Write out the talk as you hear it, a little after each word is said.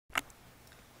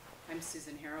I'm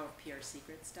Susan Harrow of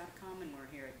PRSecrets.com, and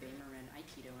we're here at Bay Marin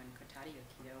Aikido and Cotati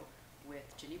Aikido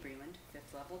with Ginny Breeland,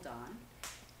 5th level Dan.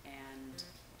 And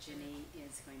Ginny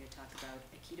is going to talk about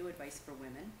Aikido advice for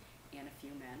women and a few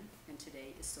men, and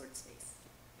today is sword space.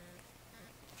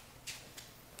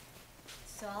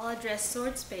 So I'll address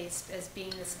sword space as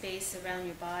being the space around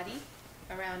your body,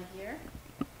 around here.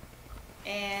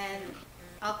 And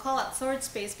I'll call it sword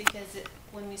space because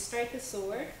when we strike a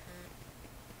sword,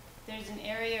 there's an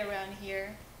area around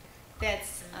here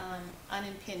that's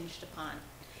unimpinged upon.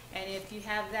 And if you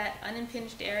have that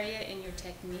unimpinged area in your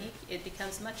technique, it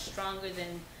becomes much stronger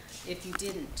than if you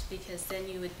didn't, because then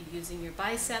you would be using your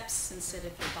biceps instead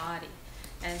of your body.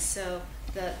 And so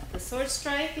the sword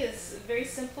strike is very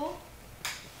simple.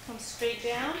 Comes straight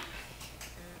down.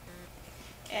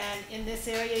 And in this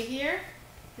area here,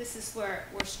 this is where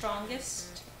we're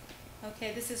strongest.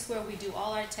 Okay, this is where we do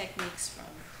all our techniques from.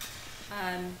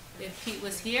 If Pete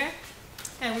was here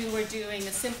and we were doing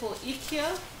a simple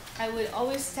Ikkyo, I would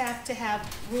always have to have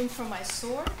room for my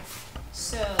sword.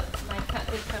 So my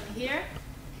cut would come here.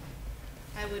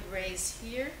 I would raise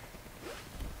here.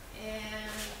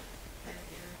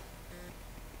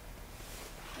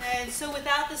 And so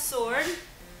without the sword,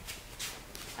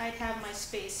 I'd have my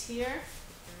space here.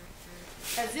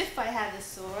 As if I had the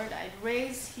sword, I'd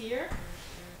raise here.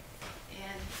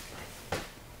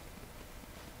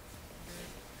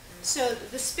 So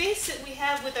the space that we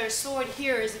have with our sword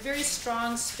here is a very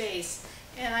strong space,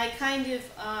 and I kind of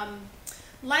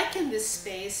liken this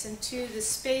space into the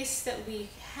space that we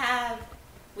have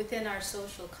within our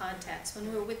social contacts.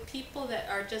 When we're with people that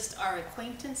are just our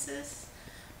acquaintances,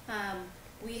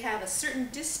 we have a certain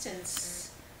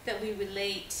distance that we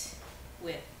relate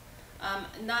with.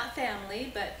 Not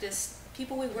family, but just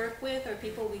people we work with or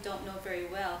people we don't know very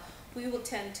well. We will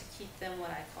tend to keep them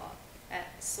what I call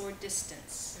at sword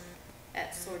distance,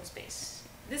 at sword space.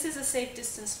 This is a safe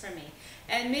distance for me.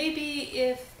 And maybe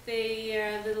if they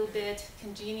are a little bit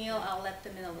congenial, I'll let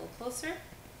them in a little closer.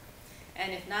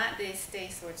 And if not, they stay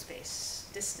sword space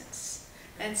distance.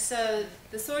 And so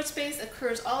the sword space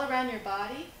occurs all around your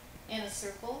body in a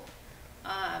circle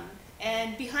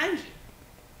and behind you,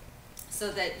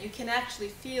 so that you can actually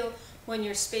feel when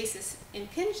your space is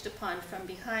impinged upon from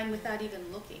behind without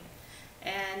even looking.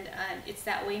 And it's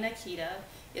that way in Aikido.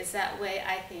 It's that way,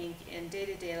 I think, in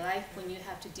day-to-day life when you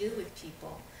have to deal with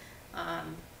people.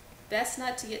 Best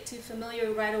not to get too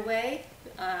familiar right away.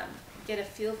 Get a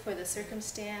feel for the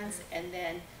circumstance, and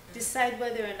then decide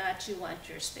whether or not you want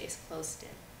your space closed in.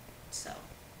 So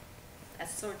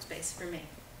that's sword space for me.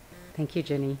 Thank you,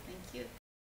 Ginny. Thank you.